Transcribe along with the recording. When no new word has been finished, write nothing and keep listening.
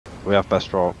We have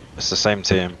best roll. It's the same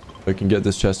team. We can get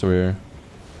this chest over here.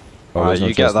 Oh, Alright, there's no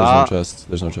you chest, get that. There's no chest.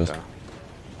 There's no chest. Okay.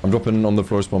 I'm dropping on the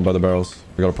floor spawn by the barrels.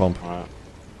 We got a pump. Alright.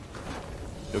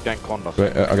 You're getting conned off.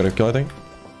 Wait, I got a kill, I think.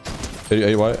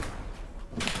 88 white.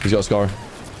 He's got a scar.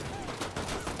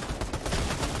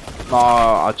 No,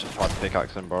 I just tried to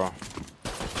pickaxe him, bro.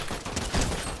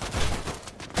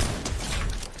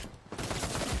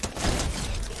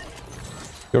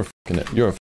 You're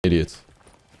a idiot.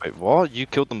 Wait, what? You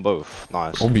killed them both.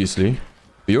 Nice. Obviously.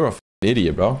 But you're a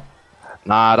idiot, bro.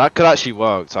 Nah, that could actually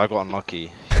work, so I got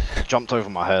unlucky. He jumped over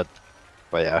my head.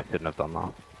 But yeah, I couldn't have done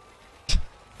that.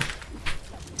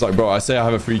 It's like, bro, I say I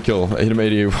have a free kill. I hit him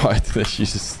 88 white. You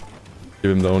just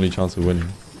give him the only chance of winning.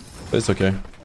 But it's okay.